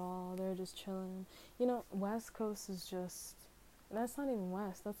over at all. They're just chilling. You know, West Coast is just, that's not even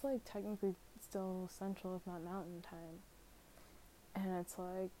West. That's like technically still Central, if not Mountain time. And it's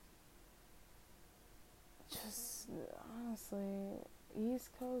like, just honestly, East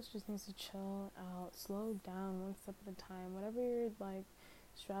Coast just needs to chill out, slow down one step at a time. Whatever you're like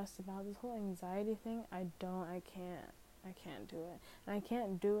stressed about, this whole anxiety thing, I can't do it. And I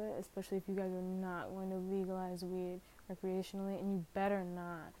can't do it, especially if you guys are not going to legalize weed recreationally, and you better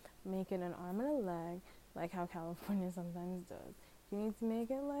not make it an arm and a leg like how California sometimes does. You need to make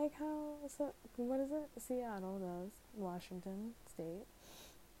it like how, Seattle does, Washington State.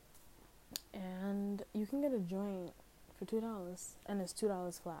 And you can get a joint for $2, and it's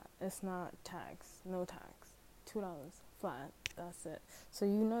 $2 flat. It's not tax, no tax. $2 flat. That's it. So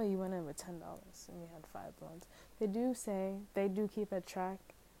you know you went in with $10 and you had 5 blunts. They do keep a track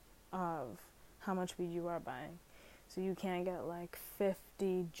of how much weed you are buying. So you can't get like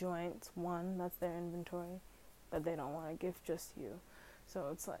 50 joints. That's their inventory, but they don't want to give just you. So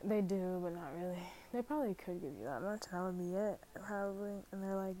it's like, they do, but not really. They probably could give you that much, and that would be it, probably. And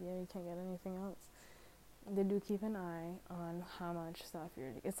they're like, yeah, you can't get anything else. They do keep an eye on how much stuff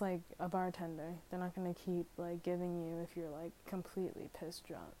it's like a bartender. They're not going to keep, like, giving you if you're, like, completely pissed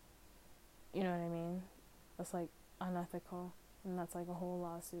drunk. You know what I mean? That's, like, unethical, and that's, like, a whole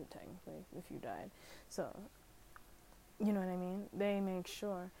lawsuit, technically, if you died. So, you know what I mean? They make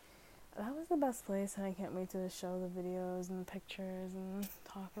sure. That was the best place, and I can't wait to show the videos and the pictures and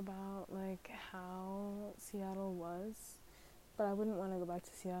talk about, like, how Seattle was. But I wouldn't want to go back to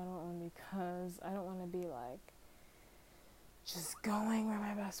Seattle only because I don't want to be, like, just going where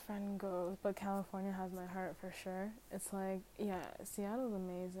my best friend goes. But California has my heart for sure. It's like, yeah, Seattle's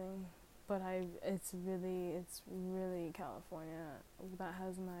amazing, but it's really California that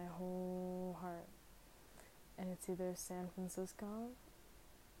has my whole heart. And it's either San Francisco,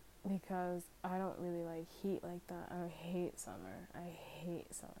 because I don't really like heat like that. I hate summer.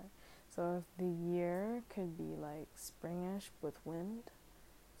 So if the year could be like springish with wind,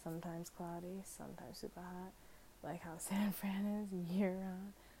 sometimes cloudy, sometimes super hot, like how San Fran is year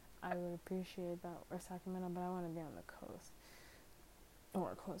round, I would appreciate that. Or Sacramento, but I want to be on the coast,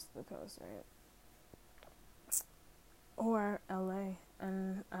 or close to the coast, right? Or LA.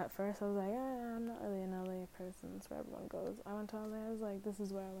 And at first I was like, yeah, I'm not really an LA person. That's where everyone goes. I went to LA, I was like, this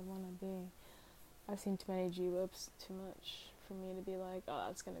is where I would want to be. I've seen too many G-Whips, too much for me to be like, oh,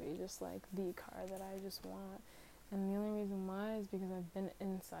 that's going to be just like the car that I just want. And the only reason why is because I've been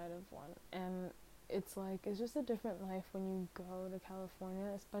inside of one. And it's like, it's just a different life when you go to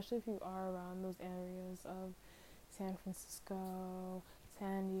California, especially if you are around those areas of San Francisco,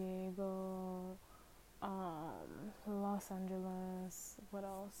 San Diego, Los Angeles, what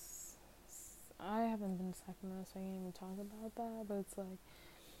else? I haven't been to Sacramento, so I can't even talk about that, but it's like,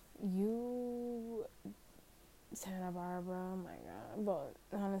 Santa Barbara, oh my god.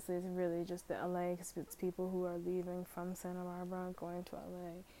 But honestly, it's really just the LA, because it's people who are leaving from Santa Barbara going to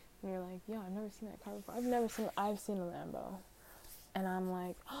LA, and you're like, yeah, I've never seen that car before. I've seen a Lambo, and I'm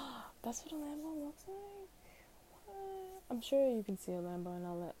like, oh, that's what a Lambo looks like? What? I'm sure you can see a Lambo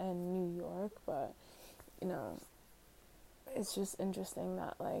in New York, but, you know, it's just interesting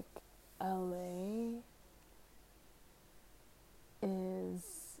that, like, LA is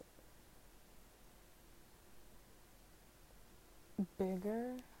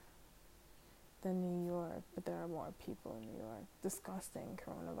bigger than New York, but there are more people in New York. Disgusting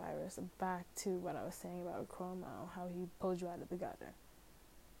coronavirus. Back to what I was saying about Cuomo, how he pulled you out of the gutter.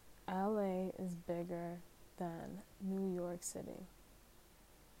 LA is bigger than New York City.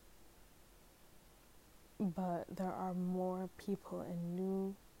 But there are more people in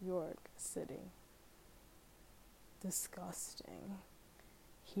New York City. Disgusting.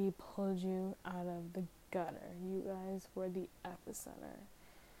 He pulled you out of the gutter. You guys were the epicenter.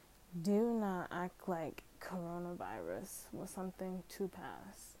 Do not act like coronavirus was something to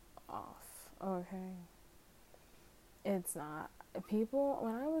pass off, okay? It's not. People,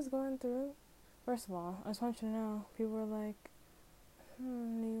 when I was going through, first of all, I just want you to know, people were like,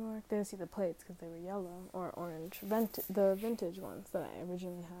 New York. They didn't see the plates because they were yellow or orange. The vintage ones that I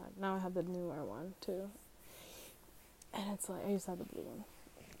originally had. Now I have the newer one too. And it's like, I used to have the blue one.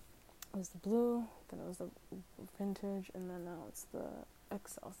 It was the blue, then it was the vintage, and then now it's the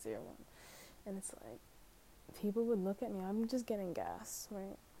Excelsior one. And it's like, people would look at me. I'm just getting gas,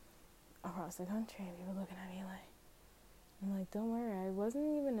 right? Across the country, and people looking at me like, I'm like, don't worry, I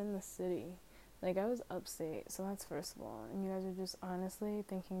wasn't even in the city. Like, I was upstate, so that's first of all. And you guys are just honestly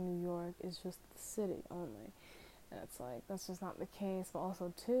thinking New York is just the city only. And it's like, that's just not the case. But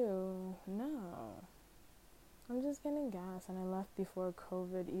also, too, no. I'm just getting gas, and I left before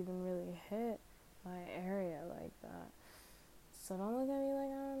COVID even really hit my area like that. So don't look at me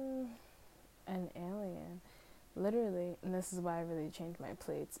like I'm an alien. Literally, and this is why I really changed my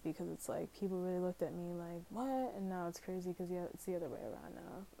plates, because it's like people really looked at me like, what? And now it's crazy because it's the other way around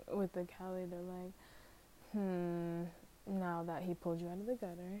now. With the Cali, they're like, now that he pulled you out of the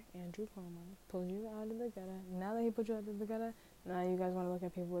gutter, Andrew Cuomo pulled you out of the gutter. Now that he pulled you out of the gutter, now you guys want to look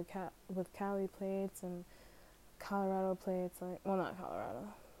at people with Cali plates and Colorado plates. Like, well, not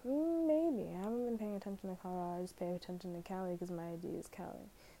Colorado. Maybe. I haven't been paying attention to Colorado. I just pay attention to Cali because my ID is Cali.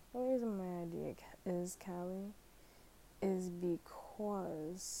 The only reason my ID is Cali is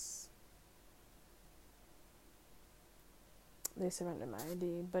because they surrendered my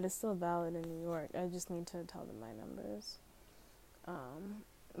ID, but it's still valid in New York. I just need to tell them my numbers.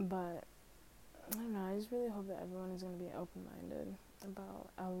 But I don't know, I just really hope that everyone is going to be open-minded about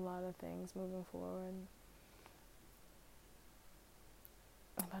a lot of things moving forward.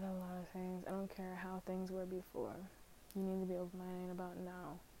 About a lot of things. I don't care how things were before. You need to be open-minded about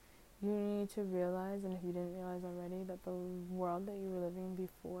now. You need to realize, and if you didn't realize already, that the world that you were living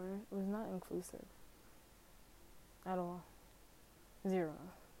before was not inclusive. At all. Zero.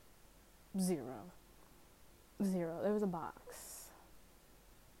 There was a box.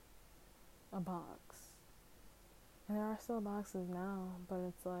 And there are still boxes now, but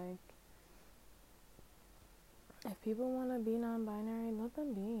it's like, if people want to be non-binary, let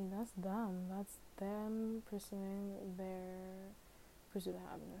them be. That's them. That's them pursuing their pursuit of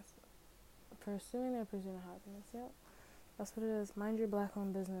happiness. Yep. That's what it is. Mind your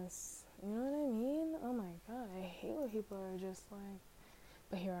black-owned business. You know what I mean? Oh my god, I hate when people are just like,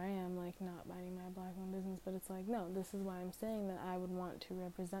 but here I am, like, not minding my black-owned business, but it's like, no, this is why I'm saying that I would want to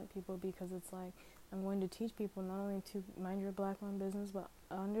represent people, because it's like, I'm going to teach people not only to mind your black-owned business, but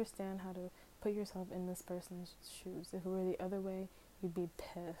understand how to put yourself in this person's shoes. If it were the other way, you'd be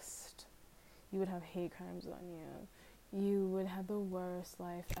pissed. You would have hate crimes on you. You would have the worst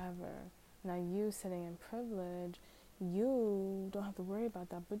life ever. Now, you sitting in privilege, you don't have to worry about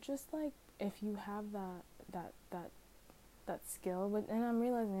that, but just like, if you have that skill, but and I'm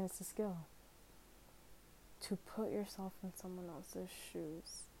realizing it's a skill to put yourself in someone else's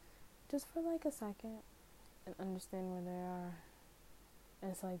shoes just for like a second and understand where they are,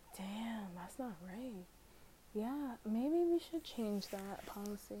 and it's like, damn, that's not right. Yeah, maybe we should change that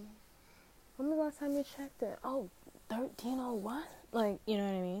policy. When was the last time you checked it? Oh, 1301? Like, you know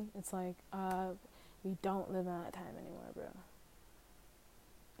what I mean? It's like, we don't live in that time anymore, bro.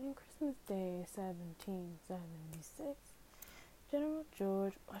 And Christmas Day 1776, General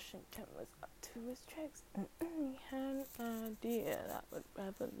George Washington was up to his tricks, and he had an idea that would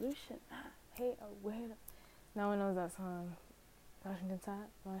revolutionize. Hey, wait. No one knows that song.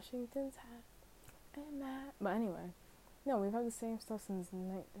 Washington's hat, and that. But anyway, no, we've had the same stuff since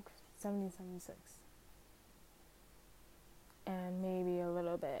 1776. And maybe a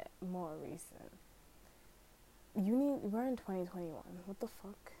little bit more recent. We're in 2021. What the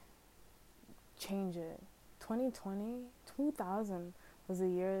fuck? Change it. 2000 was the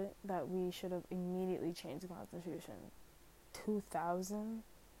year that we should have immediately changed the Constitution. 2000?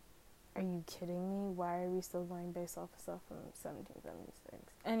 Are you kidding me? Why are we still going based off of stuff from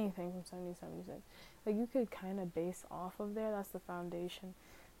 1776? Anything from 1776. Like, you could kind of base off of there. That's the foundation.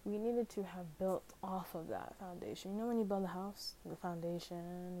 We needed to have built off of that foundation. You know when you build a house? The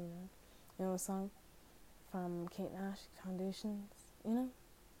foundation, You know the song from Kate Nash, Foundations? You know?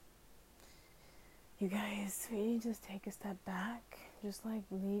 You guys, we just take a step back. Just like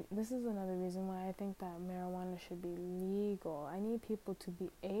this is another reason why I think that marijuana should be legal. I need people to be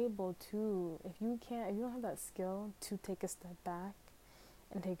able to, if you don't have that skill to take a step back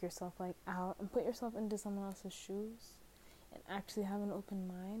and take yourself like out and put yourself into someone else's shoes and actually have an open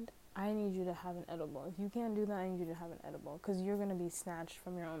mind, I need you to have an edible. If you can't do that, I need you to have an edible, because you're going to be snatched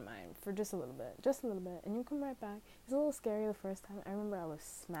from your own mind for just a little bit, and you'll come right back. It's a little scary the first time. I remember I was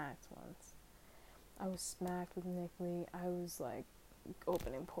smacked once. I was smacked with Nick Lee. I was like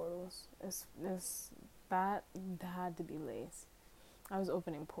opening portals. That had to be lace. I was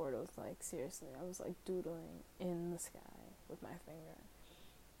opening portals, like, seriously. I was like doodling in the sky with my finger.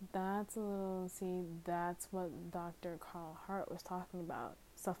 That's what Dr. Carl Hart was talking about.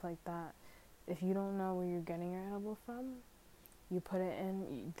 Stuff like that. If you don't know where you're getting your edible from, you put it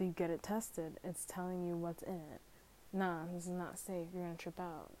in, you get it tested. It's telling you what's in it. Nah, this is not safe. You're going to trip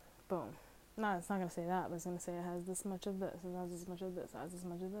out. Boom. No, it's not going to say that, but it's going to say it has this much of this, it has this much of this, it has this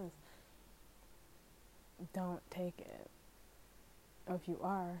much of this. Don't take it. Or if you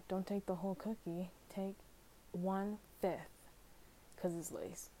are, don't take the whole cookie. Take 1/5, because it's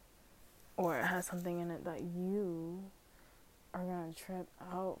lace. or it has something in it that you are gonna trip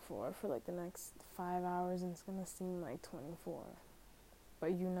out for like the next 5 hours, and it's gonna seem like 24,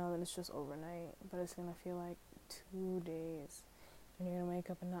 but you know that it's just overnight, but it's gonna feel like 2 days, and you're gonna wake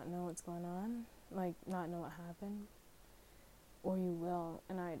up and not know what's going on, like not know what happened, or you will,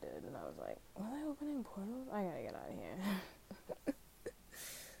 and I did, and I was like, was I opening portals? I gotta get out of here.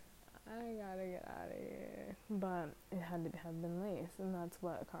 I gotta get out of here. But it had to have been laced, and that's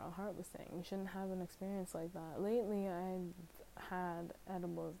what Carl Hart was saying. You shouldn't have an experience like that. Lately, I had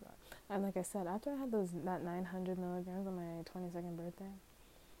edibles that, and like I said, after I had that 900 milligrams on my 22nd birthday,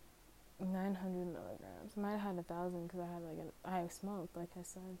 900 milligrams. I might have had 1,000 because I smoked, like I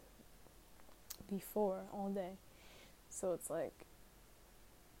said before, all day. So it's like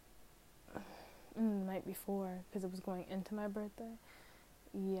the night before, because it was going into my birthday.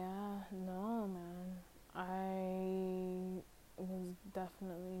 Yeah, no, man. I was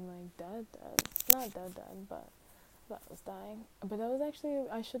definitely like dead. Not dead, but I was dying. But that was actually,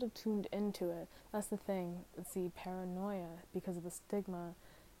 I should have tuned into it. That's the thing. See, paranoia, because of the stigma.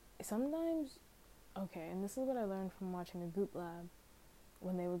 Sometimes, okay, and this is what I learned from watching a Goop Lab.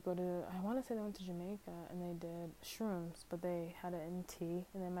 When they would go to, I want to say they went to Jamaica, and they did shrooms, but they had it in tea,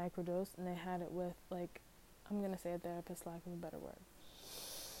 and they microdosed, and they had it with, like, I'm going to say a therapist, lack of a better word.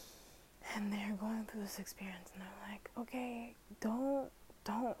 And they're going through this experience, and they're like, okay, don't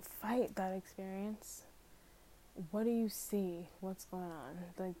fight that experience. What do you see? What's going on?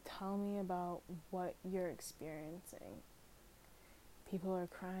 Like, tell me about what you're experiencing. People are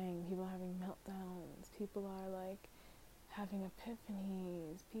crying, people are having meltdowns, people are like having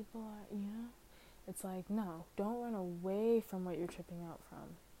epiphanies, people are, it's like, no, don't run away from what you're tripping out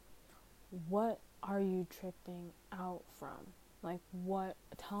from. What are you tripping out from? Like,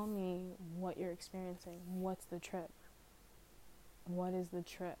 tell me what you're experiencing. What's the trip? What is the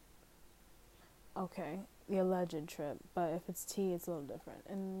trip? Okay, the alleged trip, but if it's tea, it's a little different,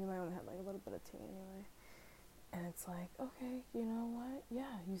 and you might only have like a little bit of tea anyway. And it's like, okay, you know what?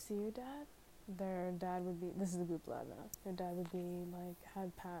 Yeah, you see your dad? Their dad would be, this is the Goop Lab now, their dad would be like,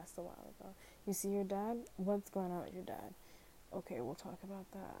 had passed a while ago. You see your dad? What's going on with your dad? Okay, we'll talk about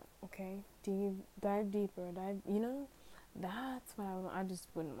that. Okay, dive deeper, that's what I just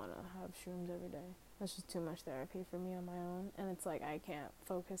wouldn't want to have shrooms every day. That's just too much therapy for me on my own, and it's like I can't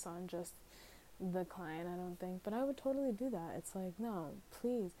focus on just the client, I don't think, but I would totally do that. It's like, no,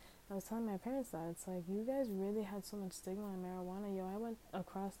 please. I was telling my parents that, it's like, you guys really had so much stigma on marijuana. I went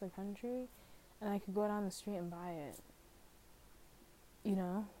across the country, and I could go down the street and buy it,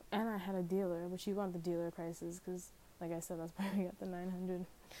 and I had a dealer, which you want the dealer prices, because, like I said, that's why we got the 900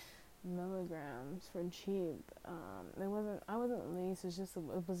 milligrams for cheap. I wasn't laced, it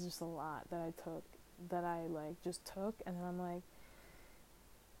was just a lot that I took, and then I'm like,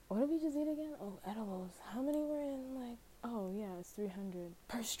 what did we just eat again? Oh, edibles. How many were in, like, oh, yeah, it's 300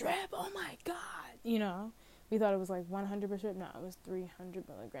 per strip. Oh, my God. We thought it was, like, 100 per strip. No, it was 300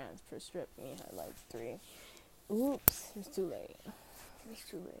 milligrams per strip. And we had, like, 3. Oops. It was too late.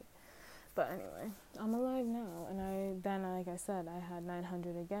 But anyway, I'm alive now. And like I said, I had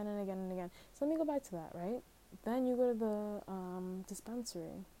 900 again and again and again. So let me go back to that, right? Then you go to the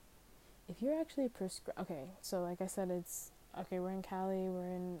dispensary. If you're actually okay, so like I said, we're in Cali, we're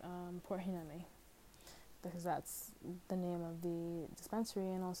in Port Hiname, because that's the name of the dispensary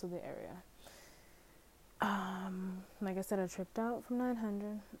and also the area. Like I said, I tripped out from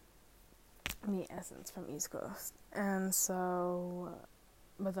 900, me Essence from East Coast, and so,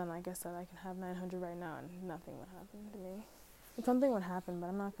 but then like I said, I can have 900 right now and nothing would happen to me. Something would happen, but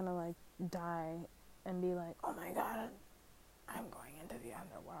I'm not gonna like die and be like, oh my God, I'm going into the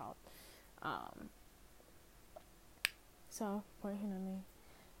underworld. So, Port Hiname.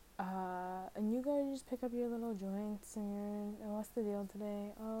 And you just pick up your little joints and what's the deal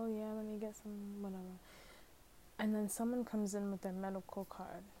today? Oh yeah, let me get some whatever. And then someone comes in with their medical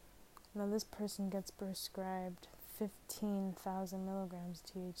card. Now this person gets prescribed 15,000 milligrams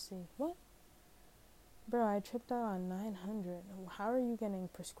THC. What? Bro, I tripped out on 900. How are you getting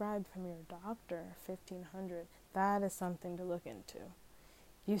prescribed from your doctor 1,500? That is something to look into.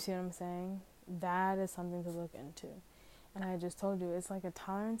 You see what I'm saying? That is something to look into. And I just told you, it's like a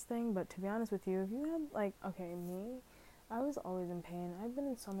tolerance thing, but to be honest with you, if you have, like, okay, me, I was always in pain. I've been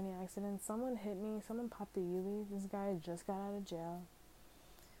in so many accidents. Someone hit me, someone popped a Yuli. This guy just got out of jail.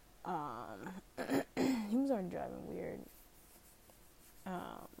 He was already driving weird.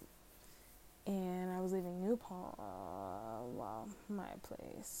 And I was leaving New Palm, my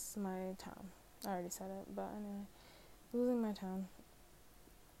place, my town. I already said it, but anyway, losing my town.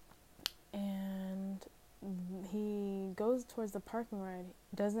 And he goes towards the parking ride,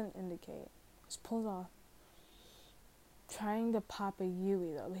 doesn't indicate, just pulls off, trying to pop a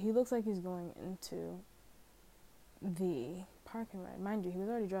Yui though. He looks like he's going into the parking ride. Mind you, he was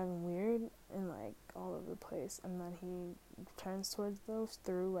already driving weird and like all over the place, and then he turns towards the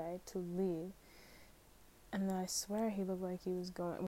throughway to leave, and then I swear he looked like he was going